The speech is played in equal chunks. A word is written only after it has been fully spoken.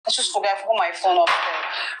just forgot my phone up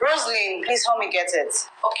there. Rosaline, please help me get it.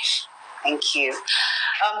 Okay. Thank you.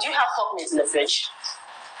 Do you have pork meat in the fridge?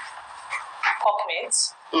 Pork meat?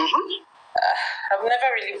 I've never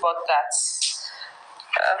really bought that.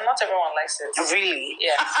 Not everyone likes it. Really?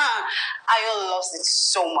 Yeah. Ayo loves it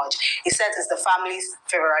so much. He said it's the family's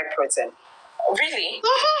favorite protein. Really?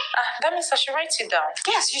 That means I should write it down.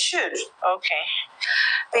 Yes, you should. Okay.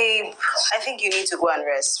 Babe, I think you need to go and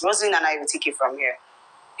rest. Rosaline and I will take you from here.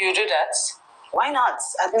 You do that? Why not?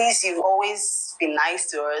 At least you've always been nice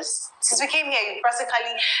to us. Since we came here, you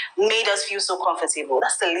practically made us feel so comfortable.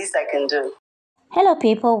 That's the least I can do. Hello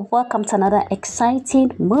people, welcome to another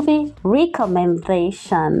exciting movie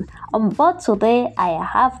recommendation. On board today, I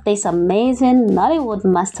have this amazing Nollywood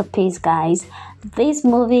masterpiece, guys. This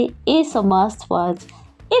movie is a must-watch.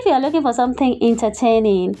 If you are looking for something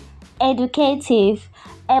entertaining, educative,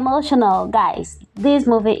 emotional, guys, this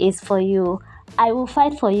movie is for you. I Will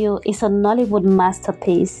Fight For You is a Nollywood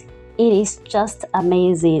masterpiece. It is just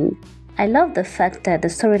amazing. I love the fact that the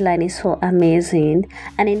storyline is so amazing,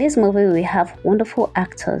 and in this movie we have wonderful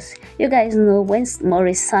actors. You guys know when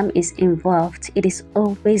Maurice Sam is involved, it is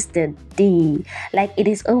always the D. Like, it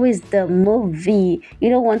is always the movie. You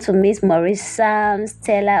don't want to miss Maurice Sam,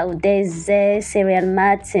 Stella, Udeze, Sarian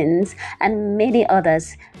Martins, and many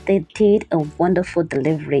others. They did a wonderful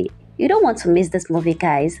delivery. You don't want to miss this movie,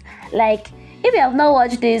 guys. Like, if you have not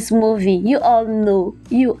watched this movie, you all know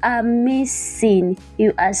you are missing.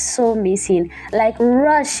 You are so missing. Like,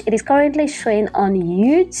 rush. It is currently showing on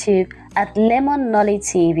YouTube at Lemon Nolly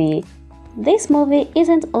TV. This movie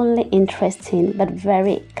isn't only interesting but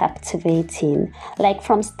very captivating. Like,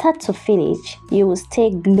 from start to finish, you will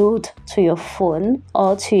stay glued to your phone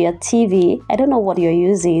or to your TV. I don't know what you're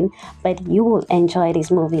using, but you will enjoy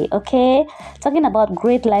this movie, okay? Talking about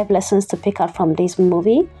great life lessons to pick out from this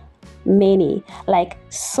movie. Many, like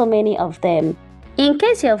so many of them. In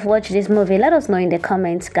case you have watched this movie, let us know in the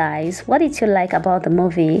comments, guys. What did you like about the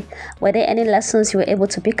movie? Were there any lessons you were able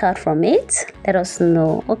to pick out from it? Let us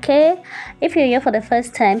know, okay? If you're here for the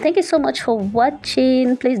first time, thank you so much for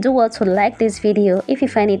watching. Please do well to like this video. If you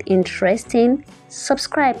find it interesting,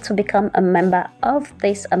 subscribe to become a member of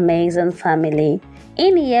this amazing family.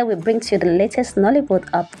 In here, we bring to you the latest Nollywood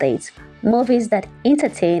updates, movies that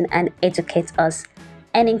entertain and educate us.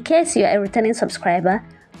 And in case you are a returning subscriber,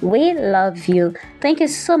 we love you. Thank you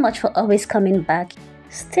so much for always coming back.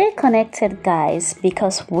 Stay connected, guys,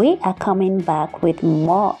 because we are coming back with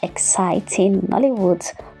more exciting Nollywood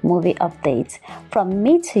movie updates. From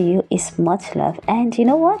me to you is much love. And you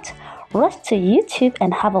know what? Rush to YouTube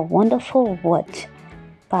and have a wonderful watch.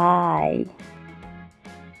 Bye.